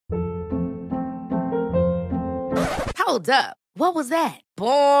Hold up. What was that?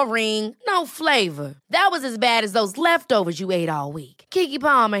 Boring. No flavor. That was as bad as those leftovers you ate all week. Keke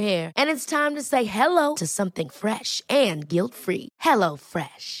Palmer here, and it's time to say hello to something fresh and guilt-free. Hello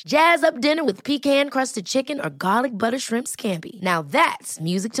Fresh. Jazz up dinner with pecan-crusted chicken or garlic butter shrimp scampi. Now that's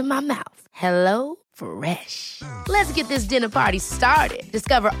music to my mouth. Hello Fresh. Let's get this dinner party started.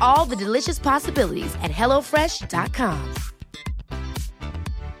 Discover all the delicious possibilities at hellofresh.com.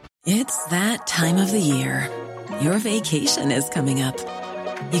 It's that time of the year. Your vacation is coming up.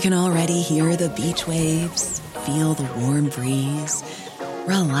 You can already hear the beach waves, feel the warm breeze,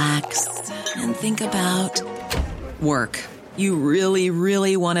 relax, and think about work. You really,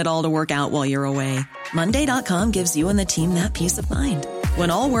 really want it all to work out while you're away. Monday.com gives you and the team that peace of mind.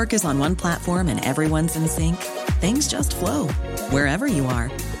 When all work is on one platform and everyone's in sync, things just flow. Wherever you are,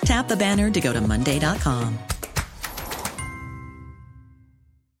 tap the banner to go to Monday.com.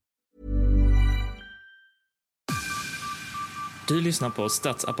 Du lyssnar på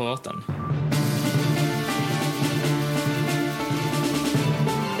Statsapparaten.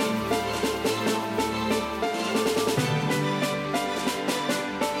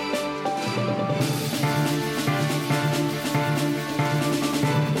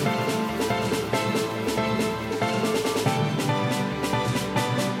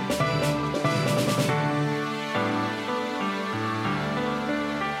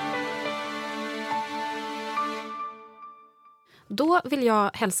 Då vill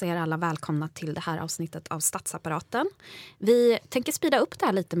jag hälsa er alla välkomna till det här avsnittet av Statsapparaten. Vi tänker speeda upp det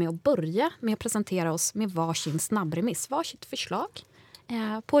här lite med att börja med att presentera oss med varsin snabbremiss, varsitt förslag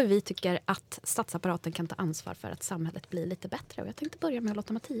på hur vi tycker att Statsapparaten kan ta ansvar för att samhället blir lite bättre. Och jag tänkte börja med att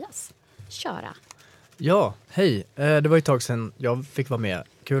låta Mattias köra. Ja, hej. Det var ett tag sedan jag fick vara med.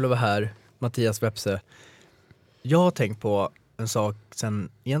 Kul att vara här. Mattias Wepse. Jag har tänkt på en sak sedan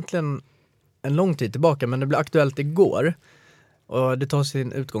egentligen en lång tid tillbaka, men det blev aktuellt igår. Och det tar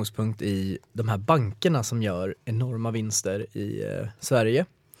sin utgångspunkt i de här bankerna som gör enorma vinster i Sverige.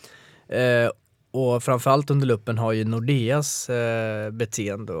 Och framförallt under luppen har ju Nordeas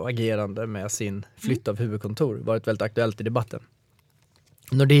beteende och agerande med sin flytt av huvudkontor varit väldigt aktuellt i debatten.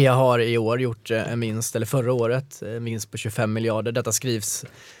 Nordea har i år gjort en vinst, eller förra året, en vinst på 25 miljarder. Detta skrivs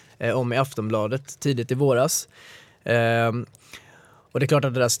om i Aftonbladet tidigt i våras. Och det är klart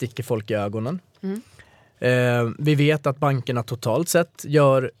att det där sticker folk i ögonen. Vi vet att bankerna totalt sett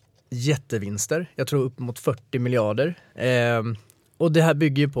gör jättevinster. Jag tror upp mot 40 miljarder. Och det här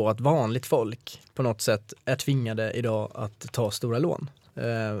bygger ju på att vanligt folk på något sätt är tvingade idag att ta stora lån.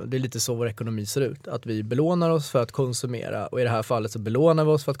 Det är lite så vår ekonomi ser ut. Att vi belånar oss för att konsumera. Och i det här fallet så belånar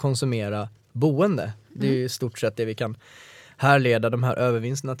vi oss för att konsumera boende. Det är i stort sett det vi kan härleda de här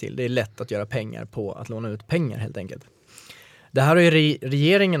övervinsterna till. Det är lätt att göra pengar på att låna ut pengar helt enkelt. Det här har ju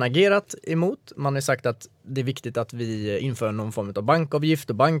regeringen agerat emot. Man har sagt att det är viktigt att vi inför någon form av bankavgift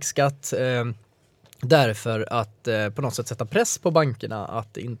och bankskatt. Därför att på något sätt sätta press på bankerna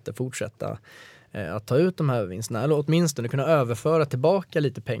att inte fortsätta att ta ut de här vinsterna. Eller åtminstone kunna överföra tillbaka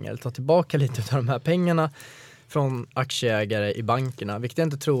lite pengar. Eller ta tillbaka lite av de här pengarna från aktieägare i bankerna. Vilket jag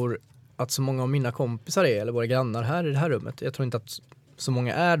inte tror att så många av mina kompisar är. Eller våra grannar här i det här rummet. Jag tror inte att så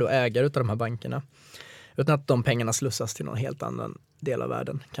många är då ägare av de här bankerna. Utan att de pengarna slussas till någon helt annan del av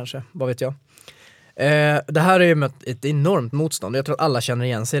världen, kanske. Vad vet jag. Det här är ju ett enormt motstånd. Jag tror att alla känner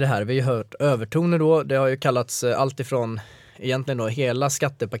igen sig i det här. Vi har hört övertoner då. Det har ju kallats allt ifrån egentligen då hela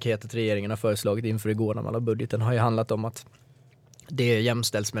skattepaketet regeringen har föreslagit inför igår när man har budgeten har ju handlat om att det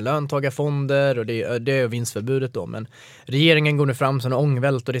jämställs med löntagarfonder och det är vinstförbudet då. Men regeringen går nu fram som en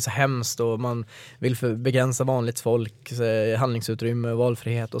ångvält och det är så hemskt och man vill begränsa vanligt folks handlingsutrymme,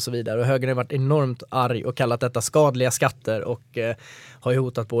 valfrihet och så vidare. Och högern har varit enormt arg och kallat detta skadliga skatter och har ju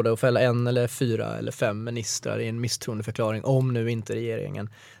hotat både att fälla 1 eller 4 eller 5 ministrar i en misstroendeförklaring om nu inte regeringen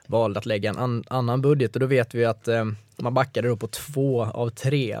valde att lägga en annan budget. Och då vet vi att man backade då på 2 av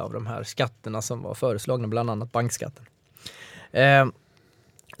 3 av de här skatterna som var föreslagna, bland annat bankskatten.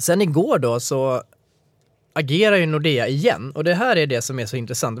 Sen igår då så agerar ju Nordea igen och det här är det som är så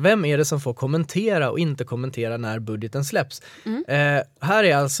intressant. Vem är det som får kommentera och inte kommentera när budgeten släpps? Här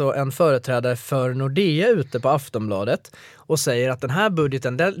är alltså en företrädare för Nordea ute på Aftonbladet och säger att den här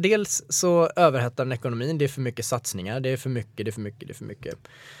budgeten, dels så överhettar den ekonomin, det är för mycket satsningar, det är för mycket.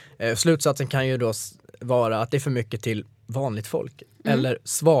 Slutsatsen kan ju då vara att det är för mycket till vanligt folk eller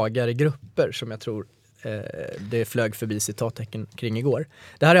svagare grupper som jag tror det flög förbi citattecken kring igår.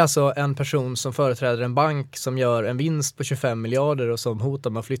 Det här är alltså en person som företräder en bank som gör en vinst på 25 miljarder och som hotar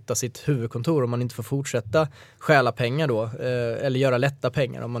med att flytta sitt huvudkontor om man inte får fortsätta stjäla pengar då, eller göra lätta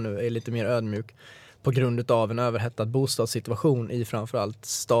pengar om man nu är lite mer ödmjuk på grund av en överhettad bostadssituation i framförallt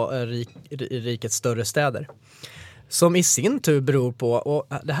rikets större städer. Som i sin tur beror på, och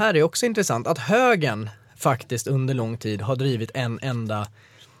det här är också intressant, att högern faktiskt under lång tid har drivit en enda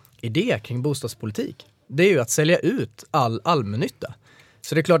idé kring bostadspolitik. Det är ju att sälja ut all allmännytta.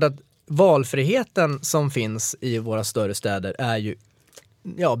 Så det är klart att valfriheten som finns i våra större städer är ju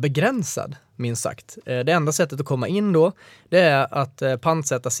begränsad, minst sagt. Det enda sättet att komma in då, det är att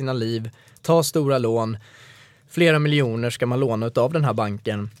pantsätta sina liv, ta stora lån. Flera miljoner ska man låna av den här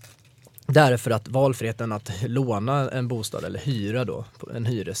banken. Därför att valfriheten att låna en bostad eller hyra då en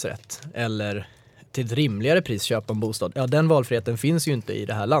hyresrätt eller till ett rimligare pris köpa en bostad. Ja, den valfriheten finns ju inte i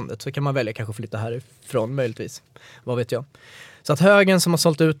det här landet. Så kan man välja kanske flytta härifrån möjligtvis. Vad vet jag. Så att högern som har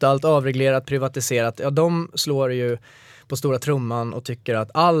sålt ut allt, avreglerat, privatiserat, ja de slår ju på stora trumman och tycker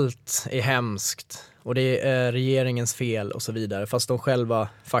att allt är hemskt och det är regeringens fel och så vidare. Fast de själva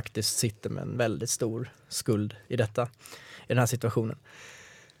faktiskt sitter med en väldigt stor skuld i den här situationen.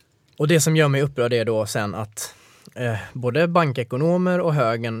 Och det som gör mig upprörd är då sen att både bankekonomer och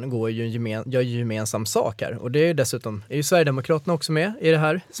högern gör gemensam sak här. Och det är dessutom, är ju Sverigedemokraterna också med i det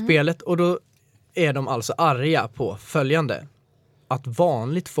här spelet. Och då är de alltså arga på följande. Att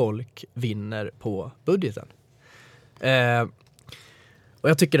vanligt folk vinner på budgeten. Och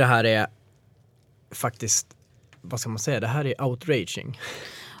jag tycker det här är faktiskt, vad ska man säga, det här är outraging.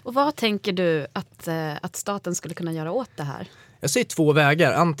 Och vad tänker du att staten skulle kunna göra åt det här? Jag ser 2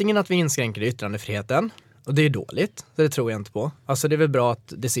 vägar. Antingen att vi inskränker yttrandefriheten. Och det är dåligt, så det tror jag inte på. Alltså det är väl bra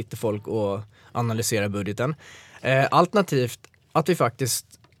att det sitter folk och analyserar budgeten. Alternativt att vi faktiskt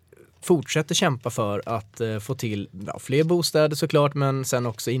fortsätter kämpa för att få till fler bostäder såklart, men sen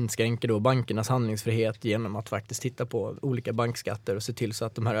också inskränker då bankernas handlingsfrihet genom att faktiskt titta på olika bankskatter och se till så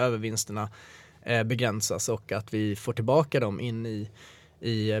att de här övervinsterna begränsas och att vi får tillbaka dem in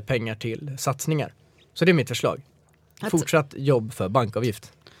i pengar till satsningar. Så det är mitt förslag. Fortsatt jobb för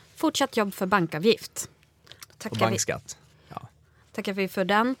bankavgift. Fortsatt jobb för bankavgift. Och bankskatt. Ja. Tackar vi för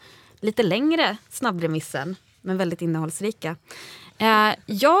den lite längre snabbremissen, men väldigt innehållsrika.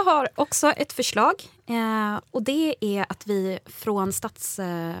 Jag har också ett förslag och det är att vi från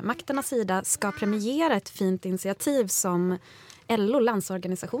statsmakternas sida ska premiera ett fint initiativ som LO,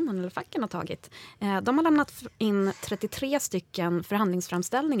 Landsorganisationen eller facken har tagit. De har lämnat in 33 stycken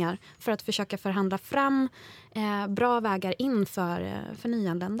förhandlingsframställningar för att försöka förhandla fram bra vägar in för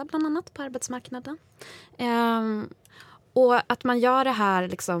nyanlända bland annat på arbetsmarknaden. Och att man gör det här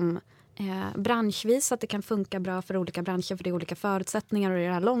liksom branschvis, att det kan funka bra för olika branscher för det är olika förutsättningar och det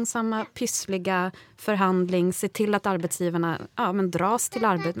är långsamma, pyssliga förhandling, se till att arbetsgivarna dras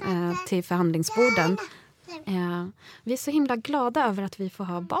till förhandlingsborden. Vi är så himla glada över att vi får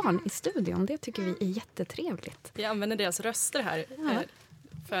ha barn i studion. Det tycker vi är jättetrevligt. Vi använder deras röster här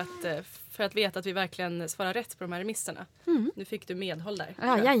för att veta att vi verkligen svarar rätt på de här remisserna. Nu fick du medhåll där.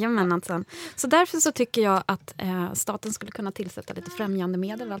 Jajamän alltså. Så därför så tycker jag att staten skulle kunna tillsätta lite främjande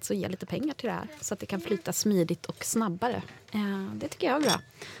medel, alltså ge lite pengar till det här så att det kan flyta smidigt och snabbare. Det tycker jag är bra.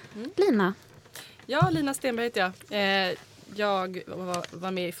 Lina? Ja, Lina Stenberg heter jag. Jag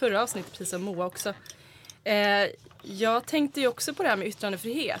var med i förra avsnittet precis som Moa också. Jag tänkte ju också på det här med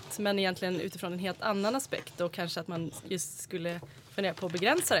yttrandefrihet, men egentligen utifrån en helt annan aspekt och kanske att man just skulle fundera på att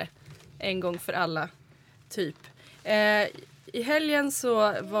begränsa det en gång för alla typ. I helgen så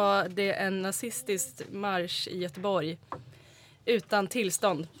var det en nazistisk marsch i Göteborg utan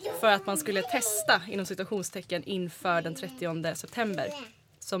tillstånd för att man skulle testa inom citationstecken inför den 30 september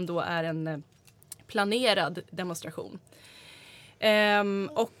som då är en planerad demonstration.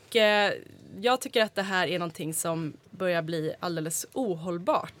 Jag tycker att det här är någonting som börjar bli alldeles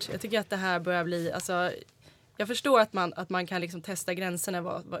ohållbart. Jag tycker att det här börjar bli, alltså, jag förstår att man kan liksom testa gränserna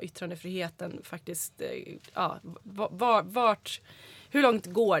vad yttrandefriheten faktiskt, hur långt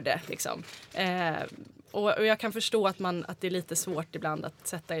går det liksom. Och jag kan förstå att det är lite svårt ibland att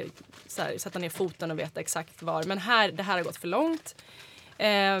sätta ner foten och veta exakt var. Men det här har gått för långt.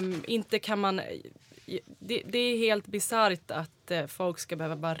 Inte kan man... Det är helt bisarrt att folk ska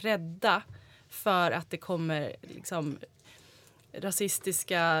behöva vara rädda för att det kommer liksom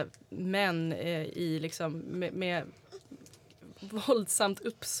rasistiska män i liksom med våldsamt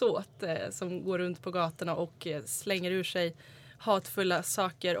uppsåt som går runt på gatorna och slänger ur sig hatfulla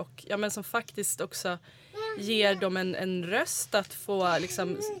saker och men som faktiskt också ger dem en röst att få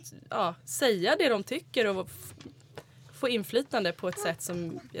liksom, säga det de tycker och få inflytande på ett sätt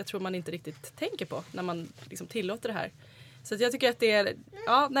som jag tror man inte riktigt tänker på när man liksom tillåter det här. Så att jag tycker att det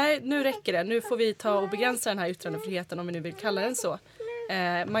är, nu räcker det. Nu får vi ta och begränsa den här yttrandefriheten om vi nu vill kalla den så.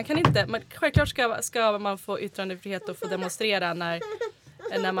 Självklart ska man få yttrandefrihet och få demonstrera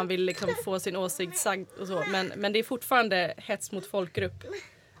när man vill liksom få sin åsikt sagd och så. Men det är fortfarande hets mot folkgrupp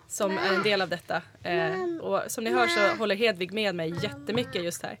som är en del av detta. Och som ni hör så håller Hedvig med mig jättemycket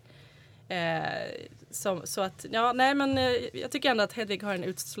just här. Så att, jag tycker ändå att Hedvig har en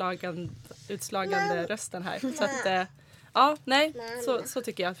utslagande rösten här. Så att, så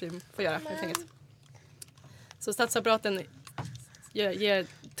tycker jag att vi får göra helt enkelt. Så statsapparaten ger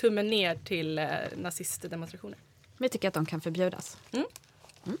tummen ner till nazistdemonstrationer. Vi tycker att de kan förbjudas.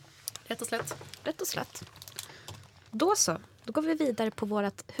 Rätt och slätt. Rätt och slätt. Då så. Då går vi vidare på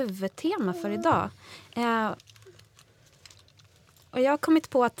vårt huvudtema för idag. Och jag har kommit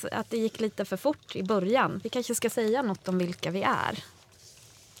på att det gick lite för fort i början. Vi kanske ska säga något om vilka vi är.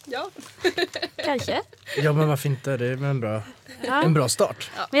 Ja. Kanske. Ja, men varför inte? Det är väl en bra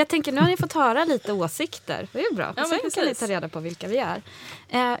start. Men jag tänker, nu har ni fått höra lite åsikter. Det är ju bra. Ja, sen kan ni ta reda på vilka vi är.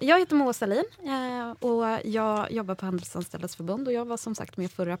 Jag heter Moa Salin och jag jobbar på Handelsanställdas förbund. Och jag var som sagt med i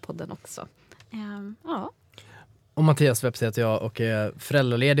förra podden också. Ja. Och Mattias Webster heter jag och är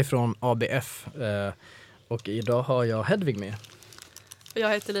föräldraledig från ABF. Och idag har jag Hedvig med. Och jag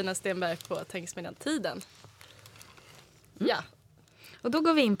heter Lina Stenberg på Tänksmedjan Tiden. Ja. Och då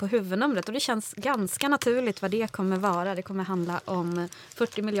går vi in på huvudnumret och det känns ganska naturligt vad det kommer vara. Det kommer handla om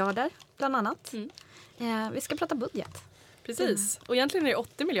 40 miljarder bland annat. Vi ska prata budget. Precis. Och egentligen är det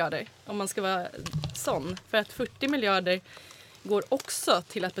 80 miljarder om man ska vara sån. För att 40 miljarder går också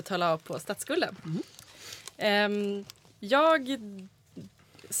till att betala av på statsskulden. Jag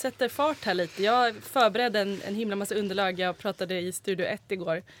sätter fart här lite. Jag förberedde en himla massa underlag. Jag pratade i Studio 1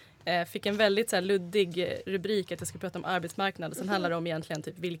 igår. Fick en väldigt så här luddig rubrik att jag ska prata om arbetsmarknad. Sen handlar det om egentligen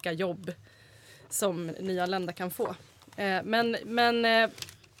typ vilka jobb som nyanlända kan få. Men det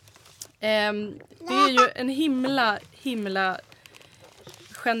är ju en himla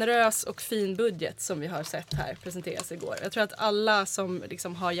generös och fin budget som vi har sett här presenteras igår. Jag tror att alla som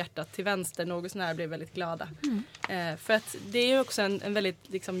liksom har hjärtat till vänster något sån här blir väldigt glada. För att det är ju också en väldigt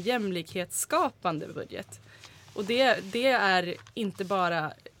liksom jämlikhetsskapande budget. Och det är inte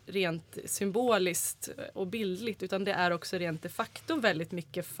bara rent symboliskt och bildligt utan det är också rent de facto väldigt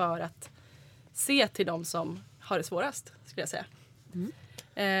mycket för att se till de som har det svårast, skulle jag säga.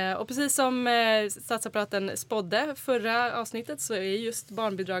 Och precis som statsapparaten spådde förra avsnittet så är just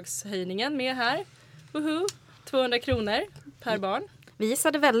barnbidragshöjningen med här. 200 kronor per barn. Vi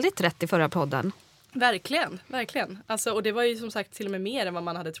gissade väldigt rätt i förra podden. Verkligen. Alltså, och det var ju som sagt till och med mer än vad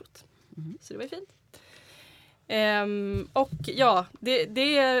man hade trott. Så det var ju fint. Och ja,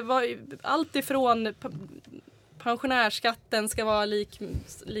 det var allt ifrån pensionärsskatten ska vara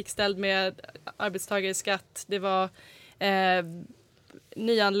likställd med arbetstagarskatt. Det var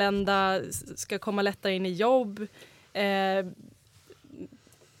nyanlända ska komma lättare in i jobb.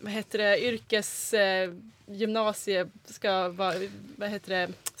 Yrkesgymnasie ska vara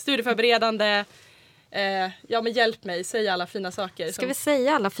studieförberedande. Ja, men hjälp mig, säg alla fina saker. Ska vi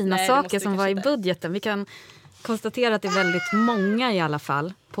säga alla fina saker som var i budgeten? Vi kan konstatera att det är väldigt många i alla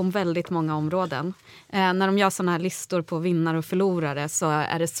fall på väldigt många områden. När de gör såna här listor på vinnare och förlorare så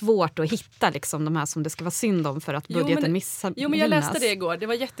är det svårt att hitta liksom, de här som det ska vara synd om för att budgeten missgynnas. Jo, men jag läste det igår. Det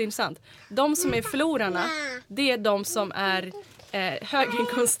var jätteintressant. De som är förlorarna, det är de som är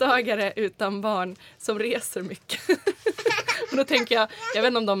höginkomsttagare utan barn som reser mycket. Och då tänker jag vet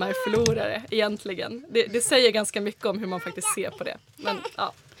inte om de är förlorare egentligen. Det säger ganska mycket om hur man faktiskt ser på det. Men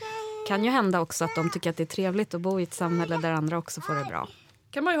ja. Kan ju hända också att de tycker att det är trevligt att bo i ett samhälle där andra också får det bra.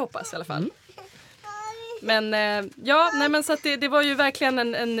 Kan man ju hoppas i alla fall. Men så att det var ju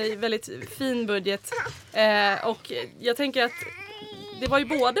verkligen en väldigt fin budget. Och jag tänker att det var ju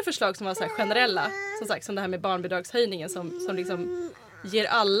både förslag som var så här generella, som sagt, som det här med barnbidragshöjningen som liksom ger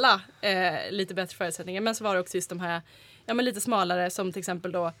alla lite bättre förutsättningar. Men så var det också just de här lite smalare, som till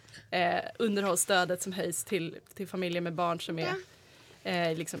exempel då underhållsstödet som höjs till familjer med barn som är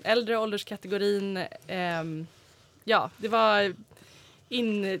liksom äldre ålderskategorin. Det var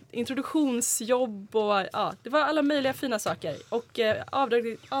introduktionsjobb och det var alla möjliga fina saker. Och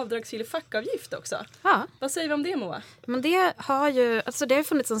avdragsgill fackavgift också. Ja. Vad säger vi om det, Moa? Men det har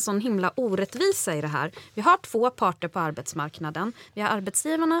funnits en sån himla orättvisa i det här. Vi har 2 parter på arbetsmarknaden. Vi har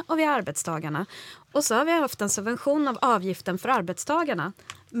arbetsgivarna och vi har arbetstagarna. Och så har vi haft en subvention av avgiften för arbetstagarna.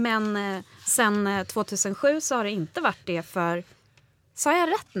 Men sen 2007 så har det inte varit det för... Sa jag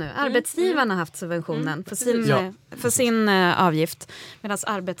rätt nu? Arbetsgivarna har haft subventionen för sin avgift medan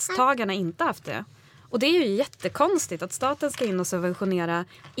arbetstagarna inte haft det. Och det är ju jättekonstigt att staten ska in och subventionera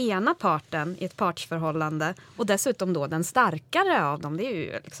ena parten i ett partsförhållande och dessutom då den starkare av dem. Det är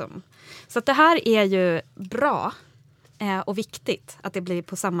ju liksom... Så att det här är ju bra och viktigt att det blir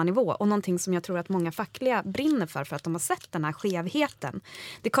på samma nivå och någonting som jag tror att många fackliga brinner för att de har sett den här skevheten.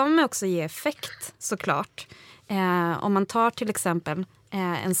 Det kommer också ge effekt såklart. Om man tar till exempel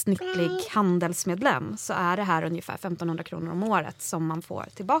en snittlig handelsmedlem så är det här ungefär 1500 kronor om året som man får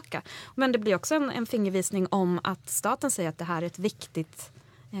tillbaka. Men det blir också en fingervisning om att staten säger att det här är ett viktigt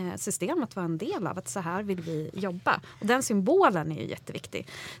system att vara en del av, att så här vill vi jobba. Och den symbolen är ju jätteviktig.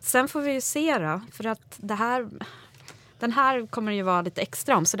 Sen får vi ju se då, för att den här kommer ju vara lite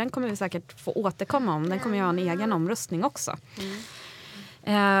extra om, så den kommer vi säkert få återkomma om. Den kommer ju ha en egen omröstning också.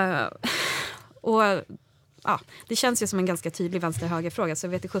 Och ja, det känns ju som en ganska tydlig vänster-höger-fråga, så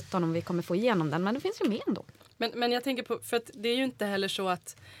jag vet i 17 om vi kommer få igenom den, men det finns ju med ändå. Men jag tänker på, för att det är ju inte heller så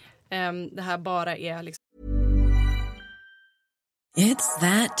att det här bara är liksom... It's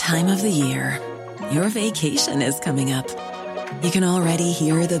that time of the year. Your vacation is coming up. You can already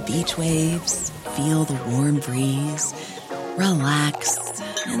hear the beach waves, feel the warm breeze, relax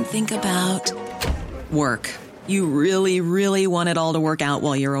and think about work. You really, really want it all to work out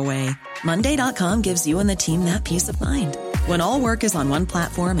while you're away. Monday.com gives you and the team that peace of mind. When all work is on one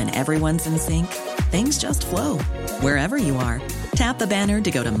platform and everyone's in sync, things just flow. Wherever you are, tap the banner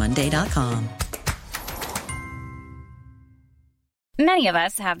to go to Monday.com. Many of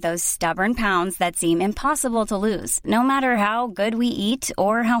us have those stubborn pounds that seem impossible to lose, no matter how good we eat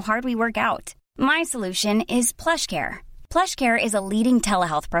or how hard we work out. My solution is PlushCare. PlushCare is a leading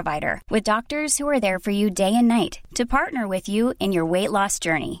telehealth provider with doctors who are there for you day and night to partner with you in your weight loss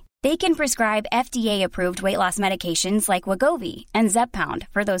journey. They can prescribe FDA-approved weight loss medications like Wegovy and Zepbound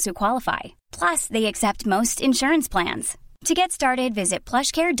for those who qualify. Plus, they accept most insurance plans. To get started, visit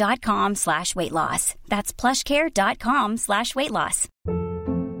plushcare.com/weightloss. That's plushcare.com/weightloss.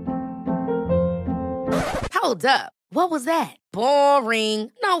 Hold up. What was that?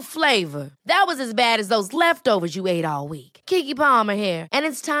 Boring. No flavor. That was as bad as those leftovers you ate all week. Keke Palmer here, and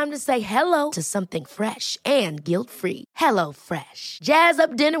it's time to say hello to something fresh and guilt-free. Hello Fresh. Jazz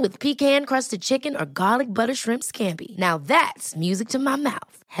up dinner with pecan-crusted chicken or garlic butter shrimp scampi. Now that's music to my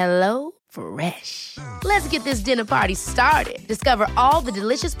mouth. Hello Fresh. Let's get this dinner party started. Discover all the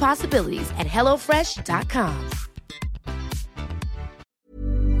delicious possibilities at hellofresh.com.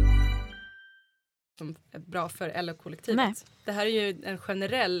 Som är bra för LO-kollektivet. Det här är ju en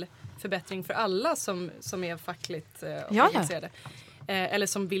generell förbättring för alla som är fackligt organiserade. Eller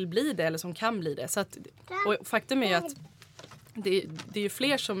som vill bli det eller som kan bli det. Så att, och faktum är ju att det är ju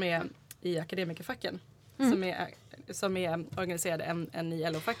fler som är i akademikerfacken som är organiserade än i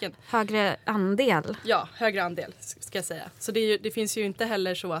LO-facken. Högre andel. Ja, högre andel ska jag säga. Så det finns ju inte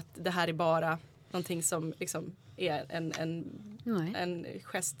heller så att det här är bara någonting som liksom är en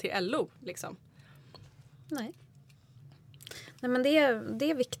gest till LO liksom. Nej, men det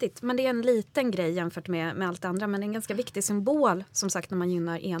är viktigt. Men det är en liten grej jämfört med allt andra. Men det är en ganska viktig symbol. Som sagt, när man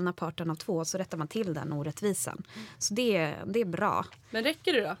gynnar ena parten av två så rättar man till den orättvisan. Så det är bra. Men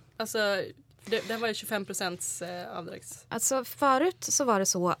räcker det då? Alltså, det var ju 25% avdrags. Alltså förut så var det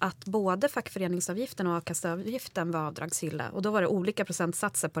så att både fackföreningsavgiften och a-kasseavgiften var avdragsgilla. Och då var det olika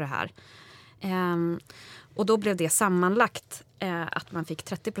procentsatser på det här. Och då blev det sammanlagt att man fick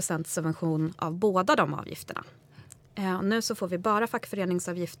 30% subvention av båda de avgifterna. Nu så får vi bara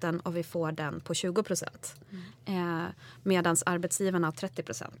fackföreningsavgiften och vi får den på 20%. Medan arbetsgivarna har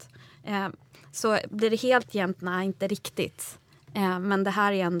 30%. Så blir det helt jämnt? Nej, inte riktigt. Men det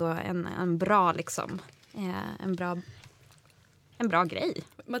här är ändå en bra liksom, en bra grej.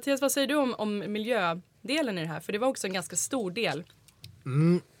 Mattias, vad säger du om miljödelen i det här? För det var också en ganska stor del.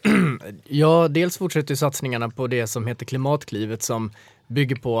 Ja, dels fortsätter satsningarna på det som heter Klimatklivet som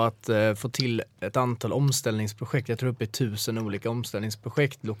bygger på att få till ett antal omställningsprojekt. Jag tror uppe i 1000 olika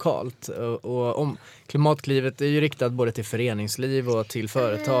omställningsprojekt lokalt. Och Klimatklivet är ju riktat både till föreningsliv och till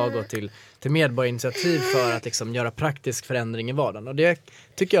företag och till medborgarinitiativ för att liksom göra praktisk förändring i vardagen. Och det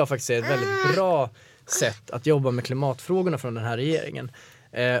tycker jag faktiskt är ett väldigt bra sätt att jobba med klimatfrågorna från den här regeringen.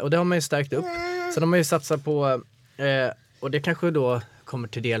 Och det har man ju stärkt upp. Så de har ju satsat på, och det kanske då kommer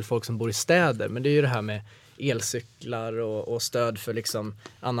till del folk som bor i städer, men det är ju det här med elcyklar och stöd för liksom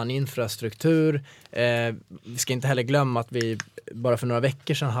annan infrastruktur. Vi ska inte heller glömma att vi bara för några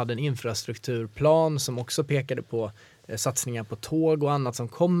veckor sedan hade en infrastrukturplan som också pekade på satsningar på tåg och annat som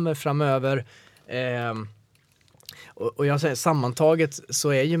kommer framöver. Och jag säger sammantaget så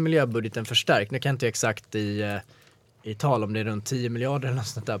är ju miljöbudgeten förstärkt. Nu kan jag inte exakt i tal om det är runt 10 miljarder eller något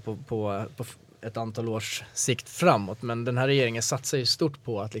sånt där på ett antal års sikt framåt. Men den här regeringen satsar ju stort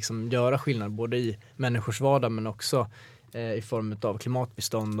på att liksom göra skillnad både i människors vardag men också i form av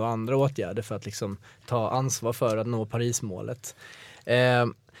klimatbistånd och andra åtgärder för att liksom ta ansvar för att nå Parismålet.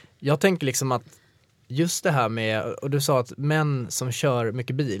 Jag tänker liksom att just det här med, och du sa att män som kör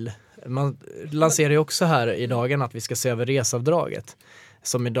mycket bil, man lanserar ju också här i dagen att vi ska se över resavdraget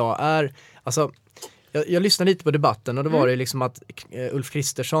som idag är, alltså jag lyssnade lite på debatten och då var det liksom att Ulf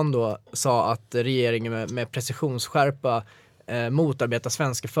Kristersson då sa att regeringen med precisionsskärpa motarbeta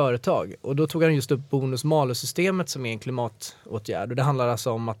svenska företag. Och då tog han just upp bonus-malus-systemet som är en klimatåtgärd. Och det handlar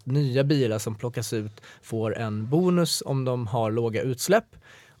alltså om att nya bilar som plockas ut får en bonus om de har låga utsläpp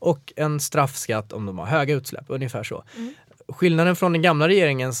och en straffskatt om de har höga utsläpp. Ungefär så. Skillnaden från den gamla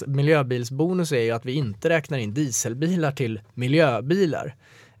regeringens miljöbilsbonus är ju att vi inte räknar in dieselbilar till miljöbilar.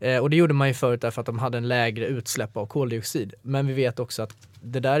 Och det gjorde man ju förut därför att de hade en lägre utsläpp av koldioxid. Men vi vet också att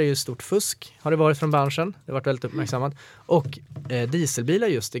det där är ju stort fusk, har det varit från branschen. Det har varit väldigt uppmärksammat. Och dieselbilar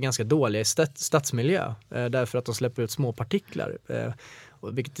just är ganska dåliga i stadsmiljö. Därför att de släpper ut små partiklar.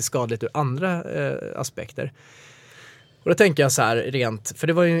 Vilket är skadligt ur andra aspekter. Och då tänker jag så här rent, för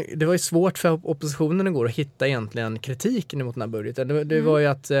det var ju svårt för oppositionen igår att hitta egentligen kritiken mot den här budgeten. Det var ju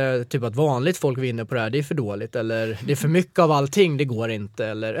att typ att vanligt folk vinner på det här, det är för dåligt, eller det är för mycket av allting, det går inte,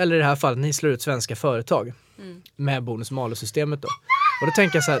 eller i det här fallet, ni slår ut svenska företag med bonus-malus-systemet då. Och då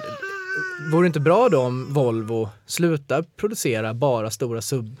tänker jag så här, vore det inte bra då om Volvo slutar producera bara stora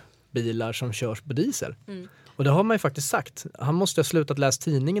subbilar som körs på diesel? Och det har man ju faktiskt sagt. Han måste ha slutat läsa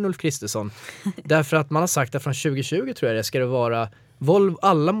tidningen, Ulf Kristersson. Därför att man har sagt att från 2020 tror jag det ska det vara Volvo,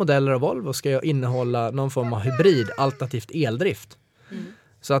 alla modeller av Volvo ska innehålla någon form av hybrid alternativt eldrift.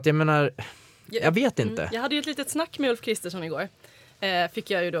 Så att jag menar, jag vet inte. Jag hade ju ett litet snack med Ulf Kristersson igår. Fick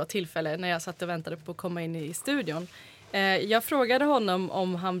jag ju då tillfälle när jag satt och väntade på att komma in i studion. Jag frågade honom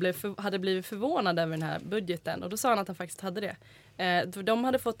om han hade blivit förvånad över den här budgeten och då sa han att han faktiskt hade det. De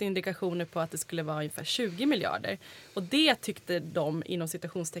hade fått indikationer på att det skulle vara ungefär 20 miljarder och det tyckte de inom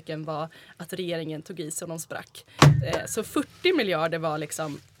citationstecken var att regeringen tog i så de sprack. Så 40 miljarder var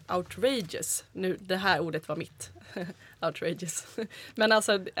liksom outrageous. Nu, det här ordet var mitt. Outrageous. Men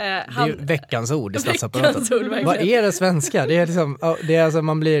alltså, det är ju veckans ord i statsapparaten. Vad är det svenska? Det är liksom, det är alltså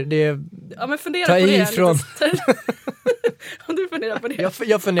man blir, det är ja, men fundera på det. Ifrån. Om du funderar på det.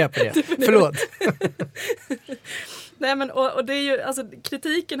 Jag funderar på det. Förlåt. Nej, men och det är ju, alltså,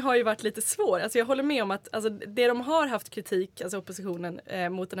 kritiken har ju varit lite svår. Alltså, jag håller med om att alltså, det de har haft kritik, alltså oppositionen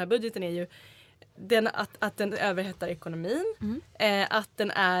mot den här budgeten är ju att den överhettar ekonomin. Att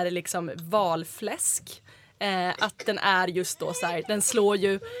den är liksom valfläsk. Att den är just då så här,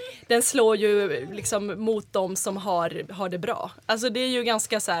 den slår ju liksom mot dem som har det bra. Alltså det är ju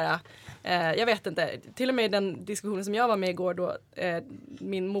ganska så här, jag vet inte, till och med den diskussionen som jag var med igår då,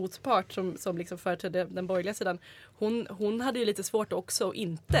 min motpart som liksom företrädde den borgerliga sidan, hon hade ju lite svårt också att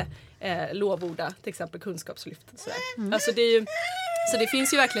inte lovorda till exempel kunskapslyftet. Så alltså det är ju, så det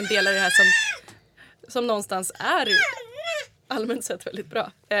finns ju verkligen delar i det här som någonstans är allmänt sett väldigt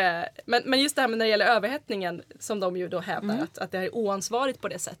bra. Men just det här med när det gäller överhettningen som de ju då hävdar att det är oansvarigt på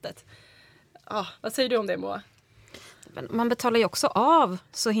det sättet. Vad säger du om det, Moa? Man betalar ju också av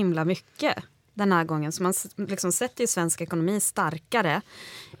så himla mycket den här gången. Så man liksom sätter ju svensk ekonomi starkare.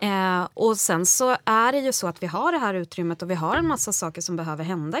 Och sen så är det ju så att vi har det här utrymmet och vi har en massa saker som behöver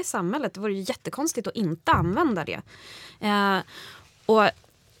hända i samhället. Det vore ju jättekonstigt att inte använda det. Och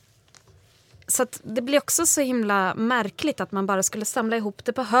så att det blir också så himla märkligt att man bara skulle samla ihop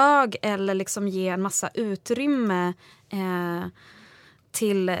det på hög eller liksom ge en massa utrymme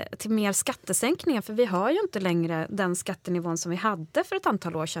till mer skattesänkningar. För vi har ju inte längre den skattenivån som vi hade för ett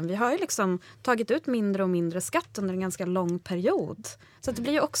antal år sedan. Vi har ju liksom tagit ut mindre och mindre skatt under en ganska lång period. Så att det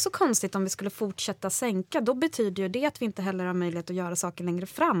blir ju också konstigt om vi skulle fortsätta sänka. Då betyder ju det att vi inte heller har möjlighet att göra saker längre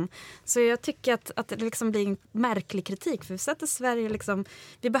fram. Så jag tycker att det liksom blir en märklig kritik. För vi sätter Sverige liksom,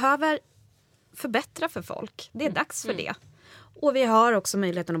 vi behöver förbättra för folk. Det är dags för det. Och vi har också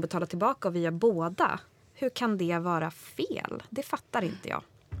möjligheten att betala tillbaka och vi gör båda. Hur kan det vara fel? Det fattar inte jag.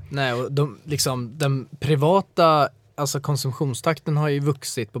 Nej, och den privata konsumtionstakten har ju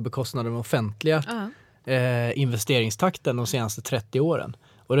vuxit på bekostnad av den offentliga investeringstakten de senaste 30 åren.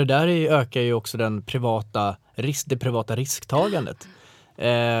 Och det där ökar ju också det privata risktagandet.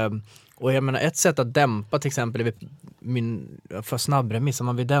 Och jag menar, ett sätt att dämpa till exempel för snabbremiss, om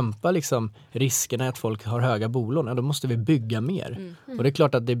man vill dämpa liksom riskerna att folk har höga bolån, då måste vi bygga mer. Och det är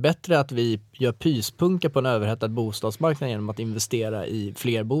klart att det är bättre att vi gör pyspunka på en överhettad bostadsmarknad genom att investera i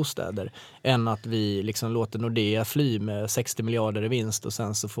fler bostäder än att vi liksom låter Nordea fly med 60 miljarder i vinst och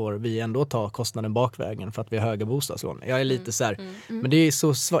sen så får vi ändå ta kostnaden bakvägen för att vi har höga bostadslån. Jag är lite så här, men det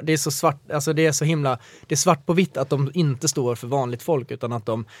är så svart, alltså det är så himla, det är svart på vitt att de inte står för vanligt folk utan att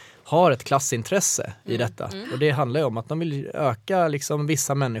de har ett klassintresse i detta. Och det handlar ju om att de vill öka liksom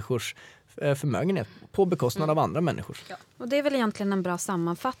vissa människors förmögenhet på bekostnad av andra människor. Ja. Och det är väl egentligen en bra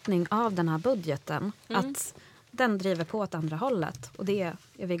sammanfattning av den här budgeten. Att den driver på åt andra hållet. Och det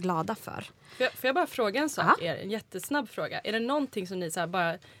är vi glada för. Får jag bara fråga en sak? En jättesnabb fråga. Är det någonting som ni så här,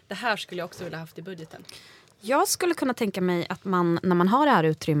 bara, det här skulle jag också vilja haft i budgeten? Jag skulle kunna tänka mig att man, när man har det här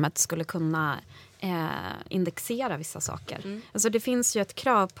utrymmet, skulle kunna indexera vissa saker. Alltså det finns ju ett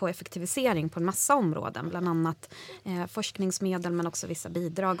krav på effektivisering på en massa områden. Bland annat forskningsmedel men också vissa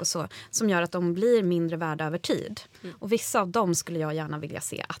bidrag och så. Som gör att de blir mindre värda över tid. Och vissa av dem skulle jag gärna vilja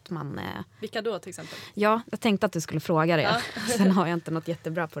se att man... Vilka då till exempel? Ja, jag tänkte att du skulle fråga det. Ja. Sen har jag inte något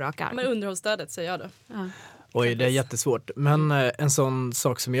jättebra på rak arm. Men underhållsstödet säger jag då. Ja. Oj, det är jättesvårt. Men en sån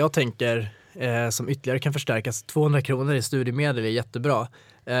sak som jag tänker som ytterligare kan förstärkas, 200 kronor i studiemedel är jättebra.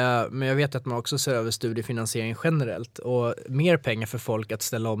 Men jag vet att man också ser över studiefinansiering generellt och mer pengar för folk att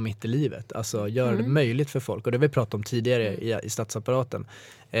ställa om mitt i livet. Alltså göra det möjligt för folk. Och det vi pratade om tidigare i statsapparaten.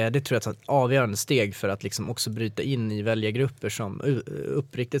 Det tror jag är ett avgörande steg för att liksom också bryta in i väljargrupper som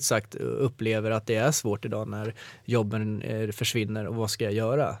uppriktigt sagt upplever att det är svårt idag när jobben försvinner och vad ska jag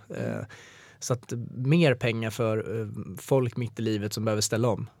göra? Så att mer pengar för folk mitt i livet som behöver ställa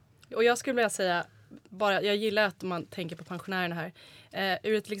om. Och jag skulle vilja säga, jag gillar att man tänker på pensionärerna här.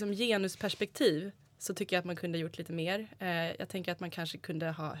 Ur ett liksom genusperspektiv så tycker jag att man kunde gjort lite mer. Jag tänker att man kanske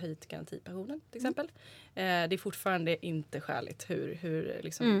kunde ha höjt garantipensionen till exempel. Det är fortfarande inte skäligt hur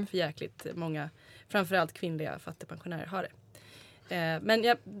liksom förjäkligt många, framförallt kvinnliga fattigpensionärer har det.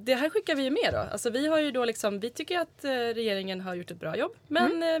 Men det här skickar vi ju med då. Alltså vi har ju då liksom, vi tycker att regeringen har gjort ett bra jobb.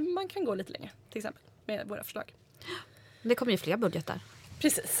 Men man kan gå lite längre till exempel med våra förslag. Det kommer ju fler budgetar.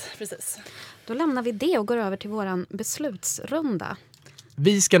 Precis. Då lämnar vi det och går över till våran beslutsrunda.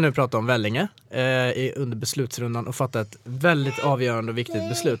 Vi ska nu prata om Vellinge under beslutsrundan och fatta ett väldigt avgörande och viktigt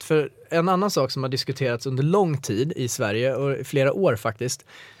beslut. För en annan sak som har diskuterats under lång tid i Sverige och flera år faktiskt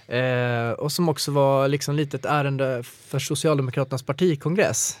och som också var liksom lite ett ärende för Socialdemokraternas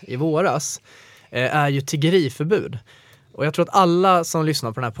partikongress i våras är ju tiggeriförbud. Och jag tror att alla som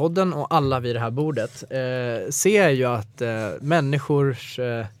lyssnar på den här podden och alla vid det här bordet ser ju att människor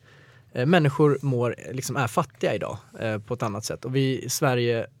liksom är fattiga idag på ett annat sätt. Och vi i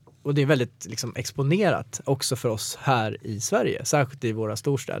Sverige, och det är väldigt liksom exponerat också för oss här i Sverige. Särskilt i våra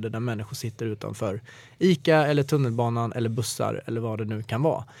storstäder där människor sitter utanför ICA eller tunnelbanan eller bussar eller vad det nu kan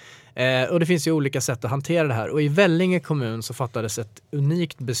vara. Och det finns ju olika sätt att hantera det här. Och i Vellinge kommun så fattades ett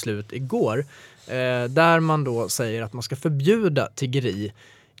unikt beslut igår där man då säger att man ska förbjuda tiggeri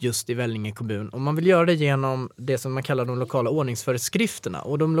just i Vellinge kommun. Och man vill göra det genom det som man kallar de lokala ordningsföreskrifterna.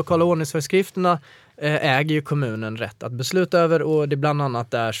 Och de lokala ordningsföreskrifterna äger ju kommunen rätt att besluta över. Och det är bland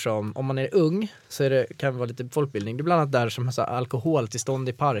annat där som, om man är ung så kan det vara lite folkbildning. Det är bland annat där som så alkoholtillstånd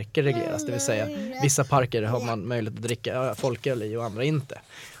i parker regleras. Det vill säga vissa parker har man möjlighet att dricka folköl i och andra inte.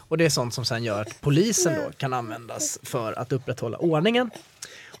 Och det är sånt som sen gör att polisen då kan användas för att upprätthålla ordningen.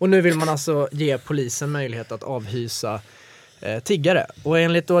 Och nu vill man alltså ge polisen möjlighet att avhysa tiggare. Och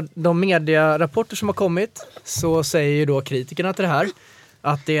enligt då de medierapporter som har kommit så säger ju då kritikerna till det här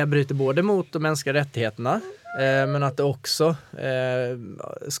att det bryter både mot de mänskliga rättigheterna men att det också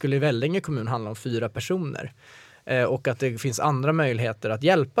skulle i Vellinge kommun handla om 4 personer. Och att det finns andra möjligheter att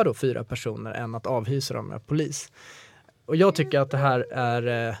hjälpa då 4 personer än att avhysa dem med polis. Och jag tycker att det här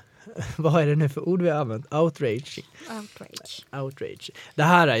är vad är det nu för ord vi har använt? Outrage. Det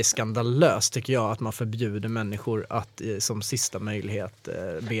här är skandalöst tycker jag, att man förbjuder människor att som sista möjlighet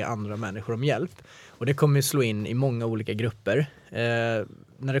be andra människor om hjälp. Och det kommer ju slå in i många olika grupper.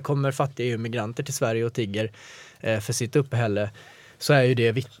 När det kommer fattiga EU-migranter till Sverige och tigger för sitt uppehälle så är ju det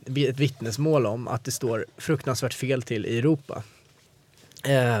ett vittnesmål om att det står fruktansvärt fel till i Europa.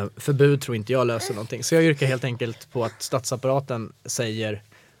 Förbud tror inte jag löser någonting. Så jag yrkar helt enkelt på att statsapparaten säger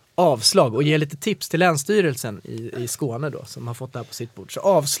avslag och ger lite tips till Länsstyrelsen i Skåne då, som har fått det här på sitt bord. Så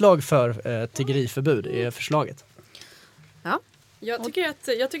avslag för tiggeriförbud är förslaget. Ja. Jag tycker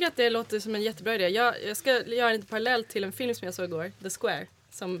att det låter som en jättebra idé. Jag ska göra en parallell till en film som jag såg igår, The Square,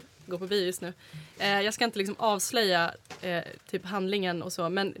 som går på bio just nu. Jag ska inte liksom avslöja typ handlingen och så,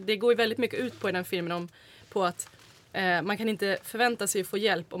 men det går ju väldigt mycket ut på i den filmen på att man kan inte förvänta sig att få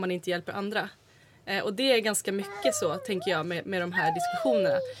hjälp om man inte hjälper andra. Och det är ganska mycket så, tänker jag, med de här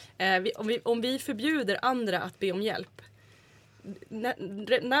diskussionerna. Om vi förbjuder andra att be om hjälp,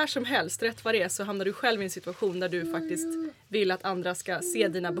 när som helst, rätt vad det är, så hamnar du själv i en situation där du faktiskt vill att andra ska se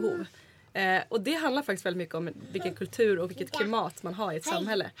dina behov. Och det handlar faktiskt väldigt mycket om vilken kultur och vilket klimat man har i ett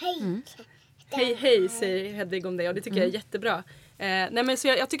samhälle. Hej, säger Hedvig om det, och det tycker jag är jättebra. Så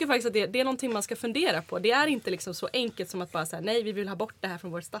jag tycker faktiskt att det är någonting man ska fundera på. Det är inte liksom så enkelt som att bara säga nej, vi vill ha bort det här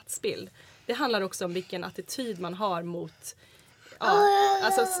från vår stadsbild. Det handlar också om vilken attityd man har mot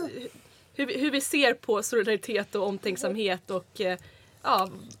hur vi ser på solidaritet och omtänksamhet och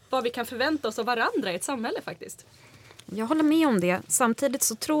vad vi kan förvänta oss av varandra i ett samhälle faktiskt. Jag håller med om det. Samtidigt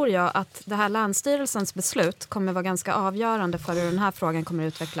så tror jag att det här Länsstyrelsens beslut kommer vara ganska avgörande för hur den här frågan kommer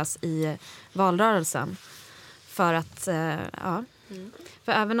utvecklas i valrörelsen. För att,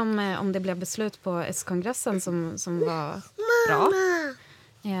 för även om det blev beslut på S-kongressen som var bra,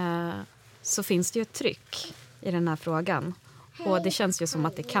 så finns det ju ett tryck i den här frågan. Och det känns ju som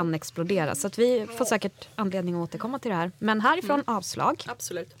att det kan explodera. Så att vi får säkert anledning att återkomma till det här. Men härifrån avslag.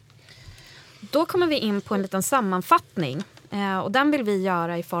 Absolut. Då kommer vi in på en liten sammanfattning. Och den vill vi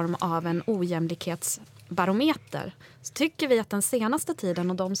göra i form av en ojämlikhetsbarometer. Så tycker vi att den senaste tiden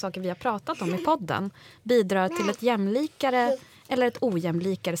och de saker vi har pratat om i podden bidrar till ett jämlikare eller ett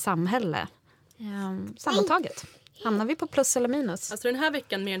ojämlikare samhälle. Sammantaget. Hamnar vi på plus eller minus? Alltså den här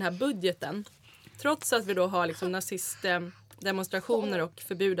veckan med den här budgeten, trots att vi då har liksom nazistdemonstrationer och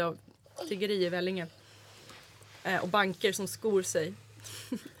förbud av tiggeri i Vellinge och banker som skor sig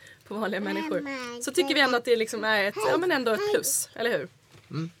på vanliga människor, så tycker vi ändå att det liksom är ett plus, eller hur?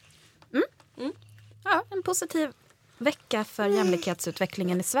 Ja, en positiv vecka för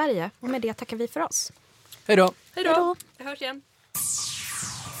jämlikhetsutvecklingen i Sverige. Och med det tackar vi för oss. Hej då! Hej då! Vi hörs igen.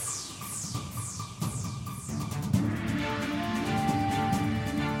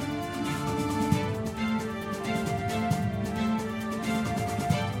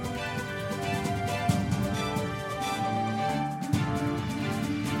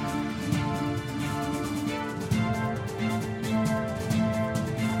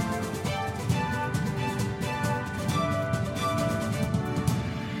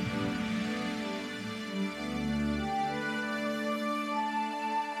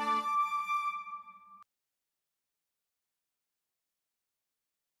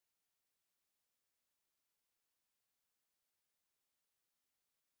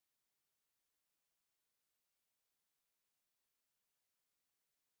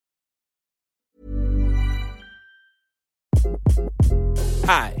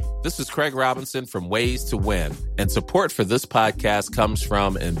 Hi, this is Craig Robinson from Ways to Win, and support for this podcast comes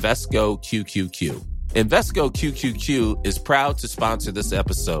from Invesco QQQ. Invesco QQQ is proud to sponsor this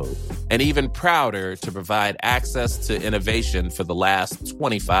episode, and even prouder to provide access to innovation for the last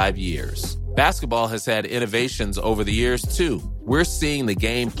 25 years. Basketball has had innovations over the years, too. We're seeing the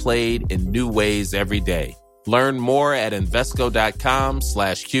game played in new ways every day. Learn more at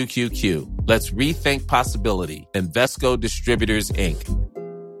Invesco.com/QQQ. Let's rethink possibility. Invesco Distributors, Inc.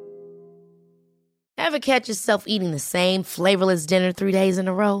 Ever catch yourself eating the same flavorless dinner 3 days in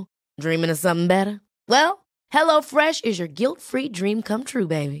a row? Dreaming of something better? Well, HelloFresh is your guilt-free dream come true,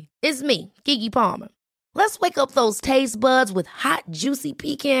 baby. It's me, Keke Palmer. Let's wake up those taste buds with hot, juicy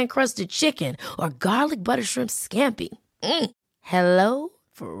pecan-crusted chicken or garlic butter shrimp scampi. Hello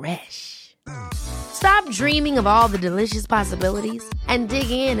Fresh. Stop dreaming of all the delicious possibilities and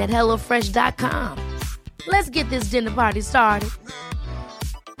dig in at HelloFresh.com. Let's get this dinner party started.